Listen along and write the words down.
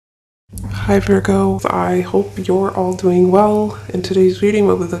Hi Virgo, I hope you're all doing well. In today's reading,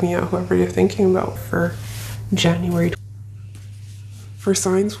 we'll be looking at whoever you're thinking about for January. For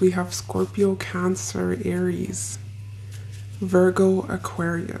signs, we have Scorpio, Cancer, Aries, Virgo,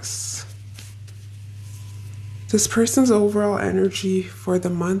 Aquarius. This person's overall energy for the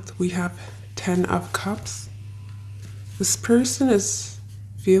month, we have 10 of Cups. This person is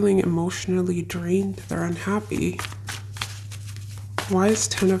feeling emotionally drained. They're unhappy. Why is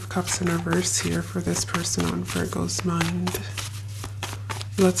 10 of Cups in reverse here for this person on Virgo's mind?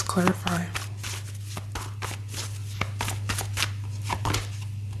 Let's clarify.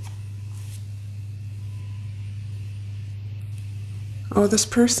 Oh, this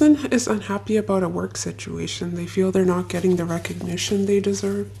person is unhappy about a work situation. They feel they're not getting the recognition they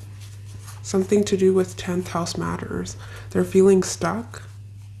deserve. Something to do with 10th house matters. They're feeling stuck.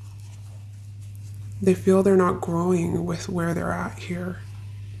 They feel they're not growing with where they're at here.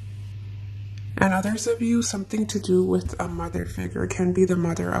 And others of you, something to do with a mother figure. It can be the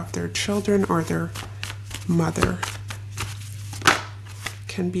mother of their children or their mother.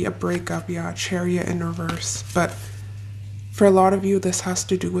 Can be a breakup, yeah, Chariot in reverse. But for a lot of you, this has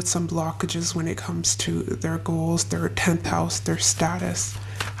to do with some blockages when it comes to their goals, their 10th house, their status.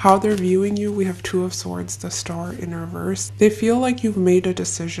 How they're viewing you, we have Two of Swords, the Star in reverse. They feel like you've made a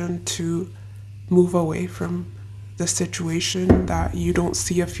decision to move away from the situation, that you don't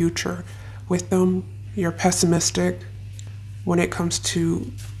see a future with them. You're pessimistic when it comes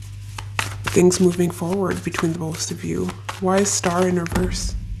to things moving forward between the both of you. Why is Star in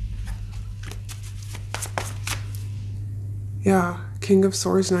reverse? Yeah, King of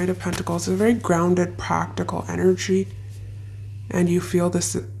Swords, Knight of Pentacles. It's a very grounded, practical energy, and you feel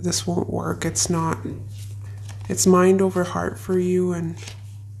this won't work. It's mind over heart for you, and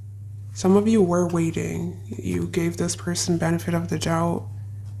some of you were waiting. You gave this person benefit of the doubt.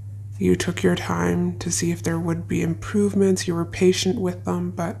 You took your time to see if there would be improvements. You were patient with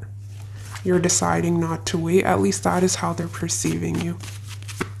them, but you're deciding not to wait. At least that is how they're perceiving you.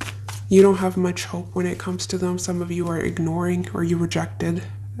 You don't have much hope when it comes to them. Some of you are ignoring, or you rejected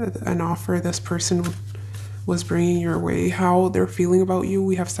an offer this person was bringing your way. How they're feeling about you,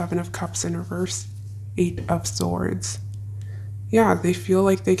 we have 7 of Cups in reverse, 8 of Swords. Yeah, they feel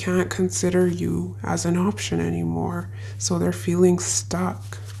like they can't consider you as an option anymore. So they're feeling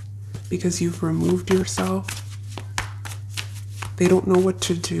stuck because you've removed yourself. They don't know what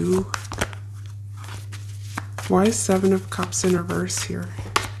to do. Why is 7 of Cups in reverse here?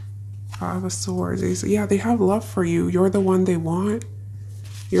 5 of Swords. Yeah, they have love for you. You're the one they want.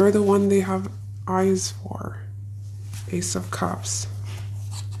 You're the one they have eyes for. Ace of Cups.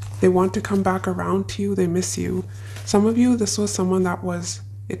 They want to come back around to you. They miss you. Some of you, this was someone that was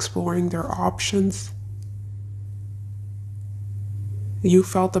exploring their options. You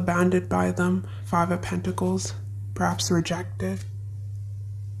felt abandoned by them. 5 of Pentacles. Perhaps rejected.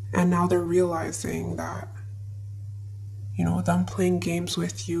 And now they're realizing that, you know, them playing games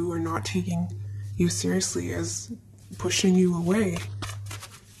with you or not taking you seriously is pushing you away.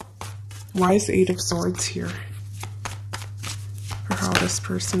 Why is 8 of Swords here? For how this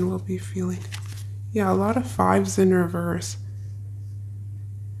person will be feeling. Yeah, a lot of 5s in reverse.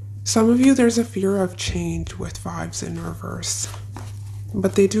 Some of you, there's a fear of change with 5s in reverse.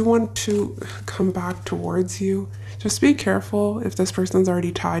 But they do want to come back towards you. Just be careful if this person's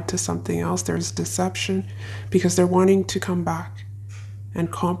already tied to something else. There's deception because they're wanting to come back and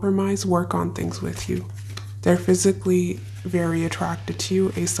compromise, work on things with you. They're physically very attracted to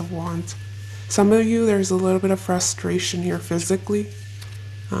you. Ace of Wands. Some of you, there's a little bit of frustration here physically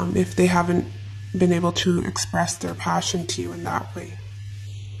if they haven't been able to express their passion to you in that way.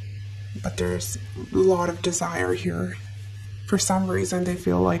 But there's a lot of desire here. For some reason, they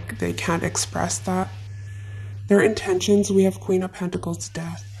feel like they can't express that. Their intentions, we have Queen of Pentacles,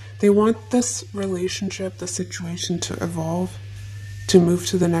 Death. They want this relationship, the situation to evolve, to move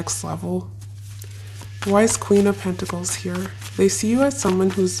to the next level. Why is Queen of Pentacles here? They see you as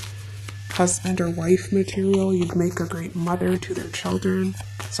someone who's husband or wife material. You'd make a great mother to their children.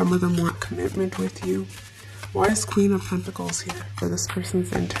 Some of them want commitment with you. Why is Queen of Pentacles here for this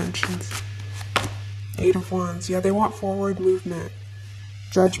person's intentions? 8 of Wands. Yeah, they want forward movement.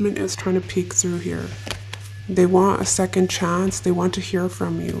 Judgment is trying to peek through here. They want a second chance. They want to hear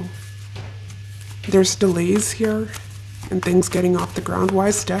from you. There's delays here and things getting off the ground. Why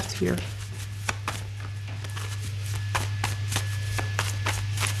is Death here?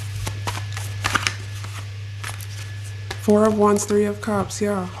 Four of Wands, 3 of Cups.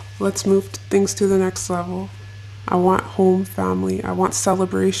 Yeah, let's move things to the next level. I want home, family. I want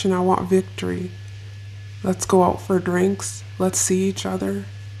celebration. I want victory. Let's go out for drinks. Let's see each other.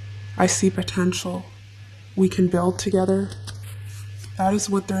 I see potential. We can build together. That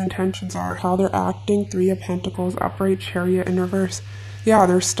is what their intentions are, how they're acting. 3 of Pentacles, upright, Chariot in reverse. Yeah,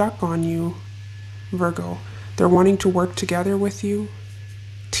 they're stuck on you, Virgo. They're wanting to work together with you.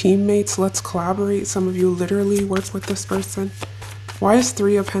 Teammates, let's collaborate. Some of you literally work with this person. Why is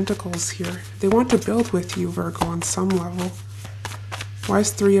 3 of Pentacles here? They want to build with you, Virgo, on some level. Why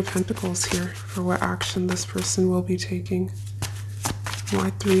is 3 of Pentacles here? For what action this person will be taking? Why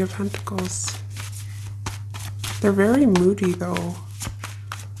 3 of Pentacles? They're very moody, though.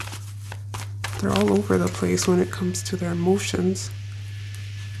 They're all over the place when it comes to their emotions.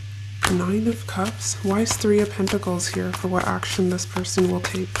 9 of Cups. Why is 3 of Pentacles here? For what action this person will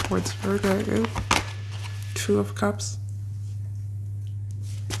take towards Virgo? 2 of Cups.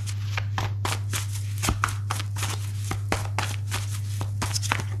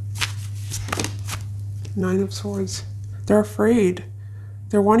 Nine of Swords. They're afraid.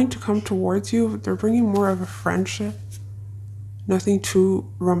 They're wanting to come towards you. They're bringing more of a friendship. Nothing too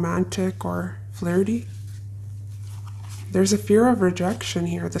romantic or flirty. There's a fear of rejection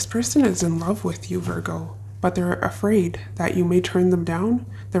here. This person is in love with you, Virgo, but they're afraid that you may turn them down.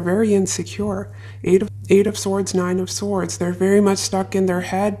 They're very insecure. 8 of Swords, 9 of Swords. They're very much stuck in their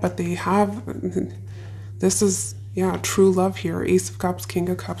head, but they have... This is, yeah, true love here. Ace of Cups, King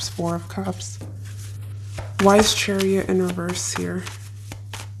of Cups, 4 of Cups. Why is Chariot in reverse here?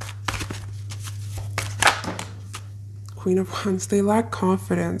 Queen of Wands. They lack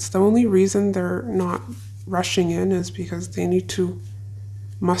confidence. The only reason they're not rushing in is because they need to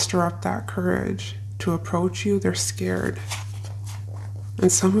muster up that courage to approach you. They're scared.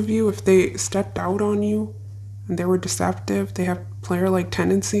 And some of you, if they stepped out on you and they were deceptive, they have player-like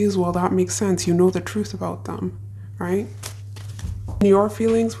tendencies, well, that makes sense. You know the truth about them, right? In your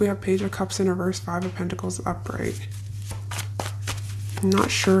feelings, we have Page of Cups in reverse, 5 of Pentacles upright. I'm not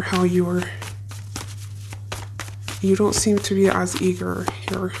sure how you don't seem to be as eager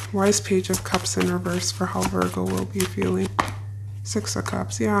here. Why is Page of Cups in reverse for how Virgo will be feeling? 6 of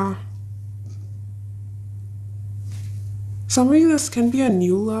Cups, yeah. Some of you, this can be a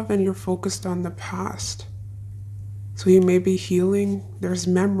new love and you're focused on the past. So you may be healing. There's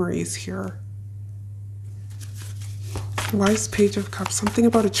memories here. Why is Page of Cups? Something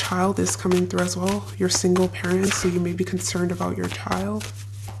about a child is coming through as well. You're single parents, so you may be concerned about your child.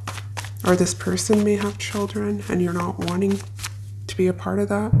 Or this person may have children and you're not wanting to be a part of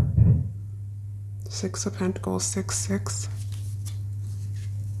that. 6 of Pentacles, 6, 6.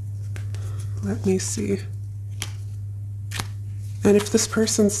 Let me see. And if this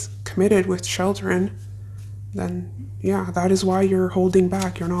person's committed with children, then yeah, that is why you're holding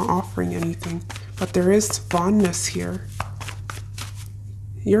back. You're not offering anything. But there is fondness here.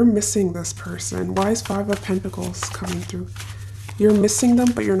 You're missing this person. Why is 5 of Pentacles coming through? You're missing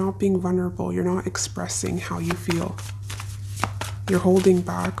them, but you're not being vulnerable. You're not expressing how you feel. You're holding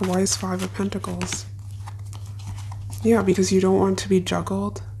back. Why is 5 of Pentacles? Yeah, because you don't want to be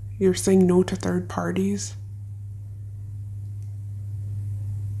juggled. You're saying no to third parties.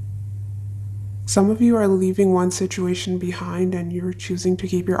 Some of you are leaving one situation behind and you're choosing to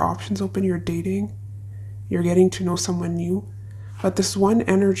keep your options open. You're dating. You're getting to know someone new. But this one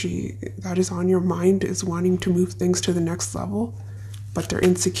energy that is on your mind is wanting to move things to the next level, but they're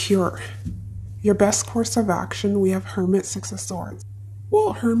insecure. Your best course of action, we have Hermit, 6 of Swords.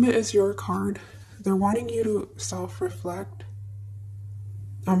 Well, Hermit is your card. They're wanting you to self-reflect.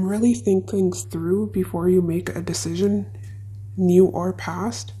 Really think things through before you make a decision, new or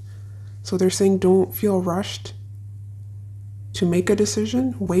past. So they're saying don't feel rushed to make a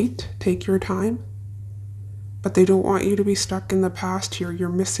decision. Wait, take your time. But they don't want you to be stuck in the past here. You're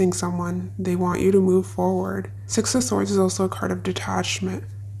missing someone. They want you to move forward. 6 of Swords is also a card of detachment.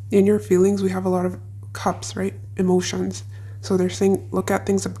 In your feelings, we have a lot of cups, right? Emotions. So they're saying look at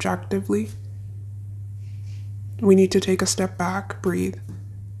things objectively. We need to take a step back, breathe,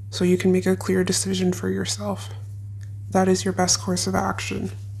 so you can make a clear decision for yourself. That is your best course of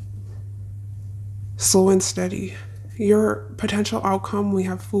action. Slow and steady. Your potential outcome, we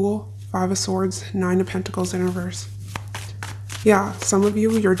have Fool, 5 of Swords, 9 of Pentacles in reverse. Yeah, some of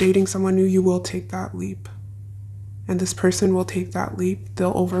you, you're dating someone new, you will take that leap. And this person will take that leap.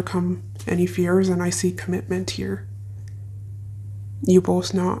 They'll overcome any fears, and I see commitment here. You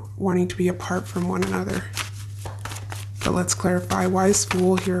both not wanting to be apart from one another. But let's clarify, why is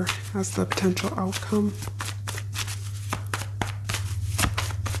Fool here as the potential outcome?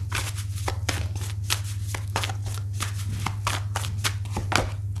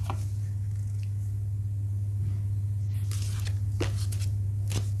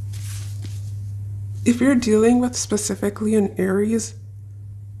 If you're dealing with specifically an Aries,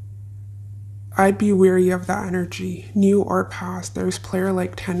 I'd be wary of that energy, new or past. There's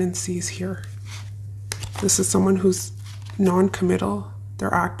player-like tendencies here. This is someone who's non-committal.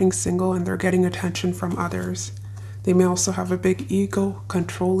 They're acting single and they're getting attention from others. They may also have a big ego,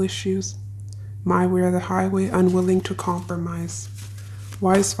 control issues. My way or the highway, unwilling to compromise.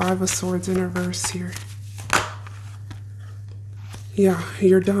 Why is Five of Swords in reverse here? Yeah,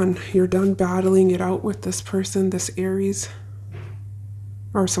 you're done. You're done battling it out with this person, this Aries,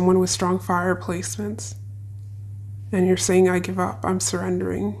 or someone with strong fire placements. And you're saying, I give up, I'm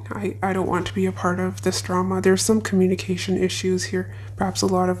surrendering. I don't want to be a part of this drama. There's some communication issues here, perhaps a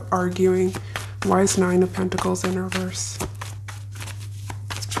lot of arguing. Why is Nine of Pentacles in reverse?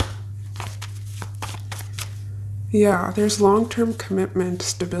 Yeah, there's long-term commitment,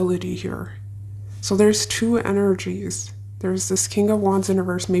 stability here. So there's two energies. There's this King of Wands in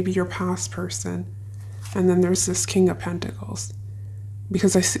reverse, maybe your past person. And then there's this King of Pentacles.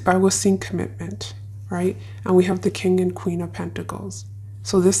 Because I was seeing commitment, right? And we have the King and Queen of Pentacles.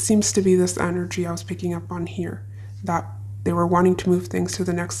 So this seems to be this energy I was picking up on here, that they were wanting to move things to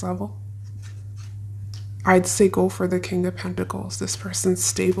the next level. I'd say go for the King of Pentacles. This person's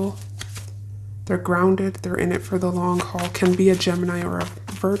stable. They're grounded. They're in it for the long haul. Can be a Gemini or a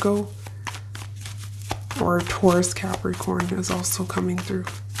Virgo. Or a Taurus, Capricorn is also coming through.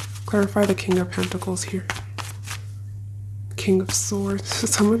 Clarify the King of Pentacles here. King of Swords.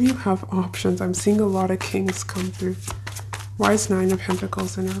 Some of you have options. I'm seeing a lot of kings come through. Why is Nine of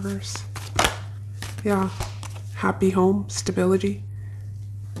Pentacles in reverse? Yeah. Happy home, stability.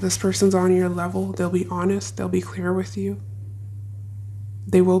 This person's on your level. They'll be honest. They'll be clear with you.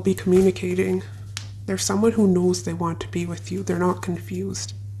 They will be communicating. There's someone who knows they want to be with you. They're not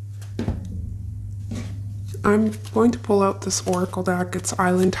confused. I'm going to pull out this Oracle deck. It's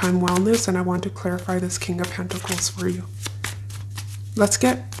Island Time Wellness, and I want to clarify this King of Pentacles for you. Let's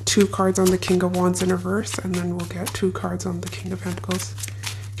get 2 cards on the King of Wands in reverse, and then we'll get 2 cards on the King of Pentacles.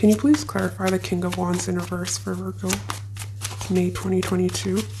 Can you please clarify the King of Wands in reverse for Virgo, May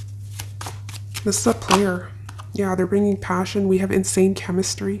 2022? This is a player. Yeah, they're bringing passion. We have insane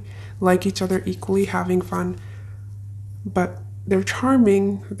chemistry, like each other equally, having fun. But they're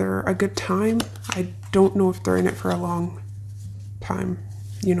charming. They're a good time. I don't know if they're in it for a long time,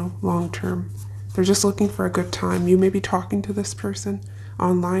 you know, long term. They're just looking for a good time. You may be talking to this person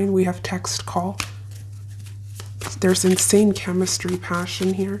online. We have text, call. There's insane chemistry,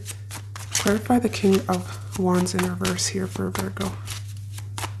 passion here. Clarify the King of Wands in reverse here for Virgo.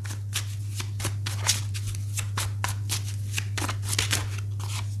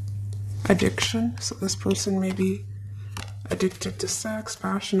 Addiction. So this person may be addicted to sex,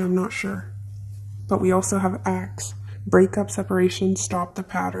 passion, I'm not sure. But we also have Axe. Breakup, separation, stop the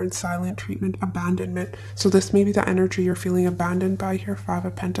pattern, silent treatment, abandonment. So this may be the energy you're feeling abandoned by here, Five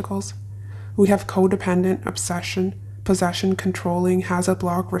of Pentacles. We have codependent, obsession, possession, controlling, has a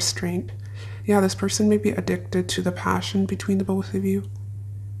block, restraint. Yeah, this person may be addicted to the passion between the both of you.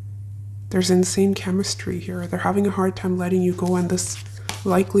 There's insane chemistry here. They're having a hard time letting you go, and this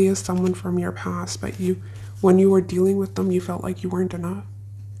likely is someone from your past, but when you were dealing with them, you felt like you weren't enough.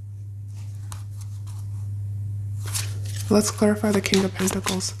 Let's clarify the King of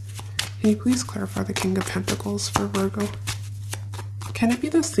Pentacles. Can you please clarify the King of Pentacles for Virgo? Can it be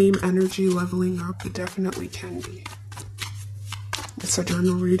the same energy leveling up? It definitely can be. It's a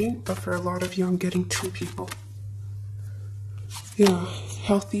general reading, but for a lot of you, I'm getting 2 people. Yeah,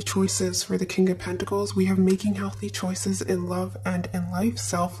 healthy choices for the King of Pentacles. We have making healthy choices in love and in life.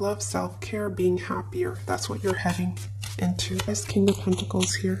 Self-love, self-care, being happier. That's what you're heading into. This King of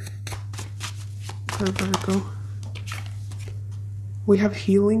Pentacles here for Virgo. We have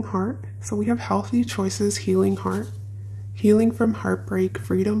healing heart. So we have healthy choices, healing heart. Healing from heartbreak,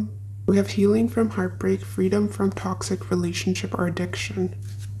 freedom. We have healing from heartbreak, freedom from toxic relationship or addiction.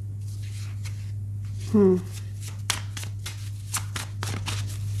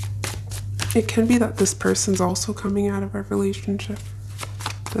 It can be that this person's also coming out of a relationship.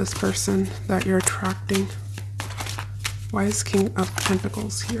 This person that you're attracting. Why is King of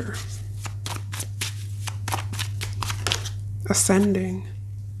Pentacles here? Ascending.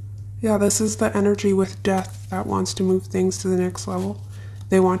 Yeah, this is the energy with death that wants to move things to the next level.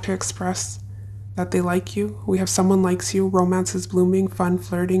 They want to express that they like you. We have someone likes you, romance is blooming, fun,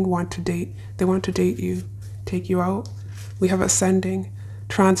 flirting, want to date. They want to date you, take you out. We have ascending,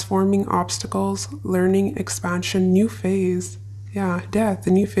 transforming obstacles, learning, expansion, new phase. Yeah, death,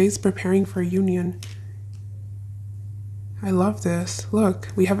 a new phase, preparing for union. I love this. Look,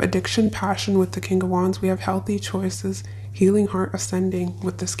 we have addiction, passion with the King of Wands. We have healthy choices, healing heart, ascending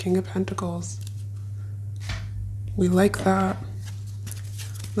with this King of Pentacles. We like that.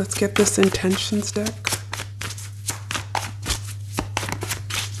 Let's get this intentions deck.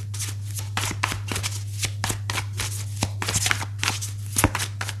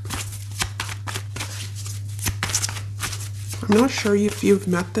 I'm not sure if you've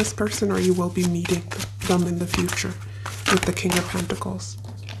met this person or you will be meeting them in the future with the King of Pentacles.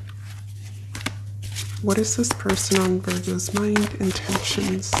 What is this person on Virgo's mind?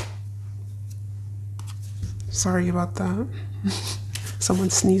 Intentions. Sorry about that.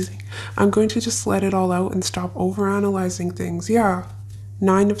 Someone's sneezing. I'm going to just let it all out and stop overanalyzing things. Yeah.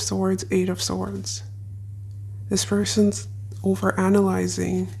 9 of Swords, 8 of Swords. This person's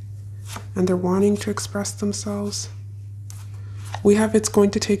overanalyzing and they're wanting to express themselves. We have, it's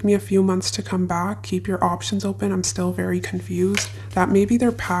going to take me a few months to come back. Keep your options open. I'm still very confused. That may be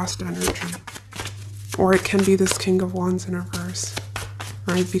their past energy. Or it can be this King of Wands in reverse.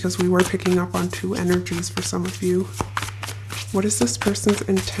 Right? Because we were picking up on 2 energies for some of you. What is this person's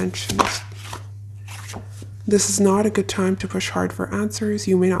intentions? This is not a good time to push hard for answers.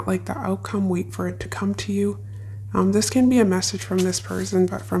 You may not like the outcome. Wait for it to come to you. This can be a message from this person,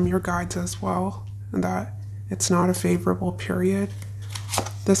 but from your guides as well. That it's not a favorable period.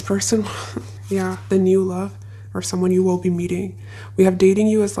 This person, yeah, the new love or someone you will be meeting. We have dating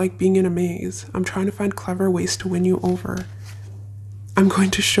you as like being in a maze. I'm trying to find clever ways to win you over. I'm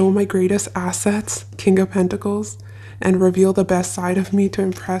going to show my greatest assets, King of Pentacles, and reveal the best side of me to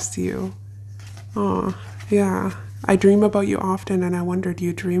impress you. Oh, yeah. I dream about you often and I wonder, do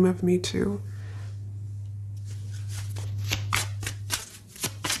you dream of me too?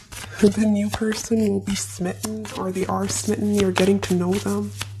 The new person will be smitten, or they are smitten. You're getting to know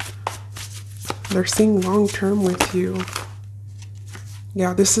them. They're seeing long term with you.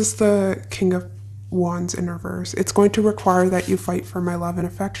 Yeah, this is the King of Wands in reverse. It's going to require that you fight for my love and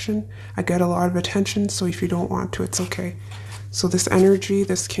affection. I get a lot of attention, so if you don't want to, it's okay. So this energy,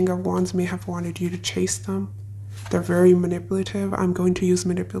 this King of Wands may have wanted you to chase them. They're very manipulative. I'm going to use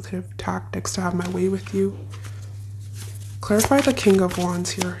manipulative tactics to have my way with you. Clarify the King of Wands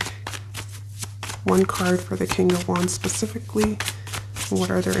here. 1 card for the King of Wands specifically. What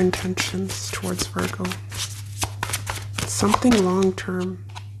are their intentions towards Virgo? Something long term.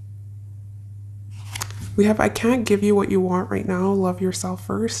 We have, I can't give you what you want right now. Love yourself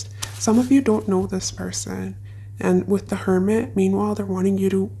first. Some of you don't know this person. And with the Hermit, meanwhile, they're wanting you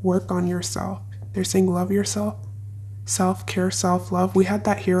to work on yourself. They're saying love yourself. Self-care, self-love. We had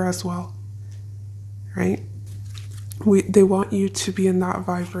that here as well. Right? They want you to be in that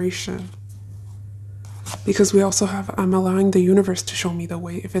vibration. Because we also have, I'm allowing the universe to show me the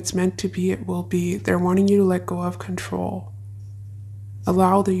way. If it's meant to be, it will be. They're wanting you to let go of control.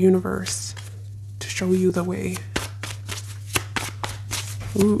 Allow the universe to show you the way.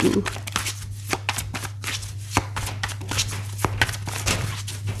 Ooh.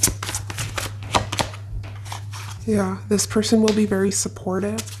 Yeah, this person will be very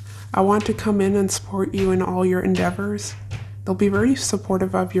supportive. I want to come in and support you in all your endeavors. They'll be very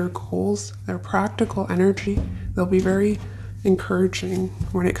supportive of your goals, their practical energy. They'll be very encouraging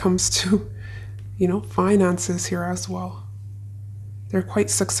when it comes to, you know, finances here as well. They're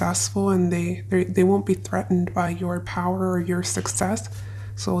quite successful and they won't be threatened by your power or your success.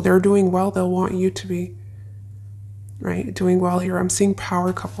 So they're doing well. They'll want you to be, right, doing well here. I'm seeing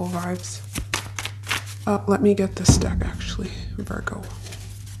power couple vibes. Let me get this deck actually, Virgo.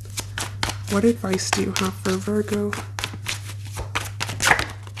 What advice do you have for Virgo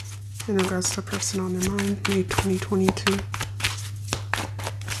in regards to the person on their mind, May 2022?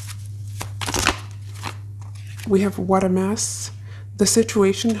 We have what a mess. The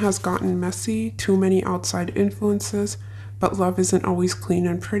situation has gotten messy, too many outside influences, but love isn't always clean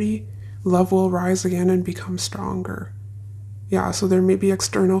and pretty. Love will rise again and become stronger. Yeah, so there may be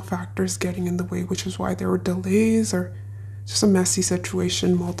external factors getting in the way, which is why there were delays or just a messy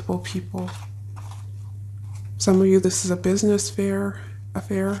situation, multiple people. Some of you, this is a business affair,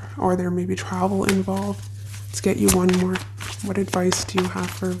 or there may be travel involved. Let's get you one more. What advice do you have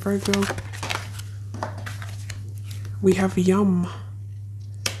for Virgo? We have yum.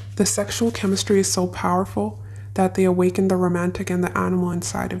 The sexual chemistry is so powerful that they awaken the romantic and the animal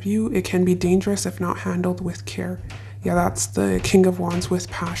inside of you. It can be dangerous if not handled with care. Yeah, that's the King of Wands with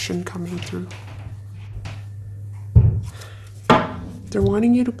passion coming through. They're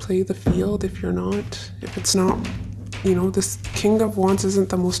wanting you to play the field if you're not. If it's not, you know, this King of Wands isn't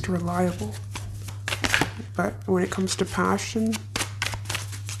the most reliable. But when it comes to passion,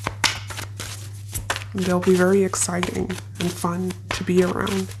 they'll be very exciting and fun to be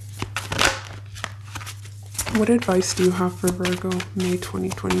around. What advice do you have for Virgo, May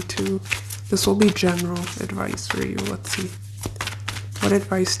 2022? This will be general advice for you. Let's see. What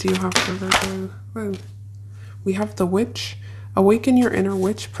advice do you have for Virgo? Well, we have the Witch. Awaken your inner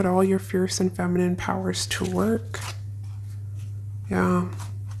witch. Put all your fierce and feminine powers to work. Yeah.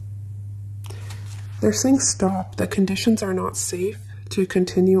 They're saying stop. The conditions are not safe to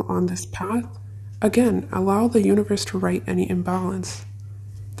continue on this path. Again, allow the universe to right any imbalance.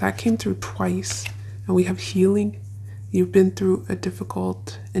 That came through twice. And we have healing. You've been through a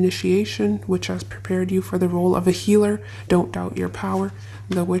difficult initiation, which has prepared you for the role of a healer. Don't doubt your power,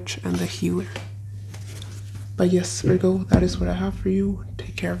 the witch and the healer. But yes, Virgo, that is what I have for you.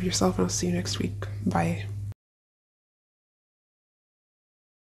 Take care of yourself, and I'll see you next week. Bye.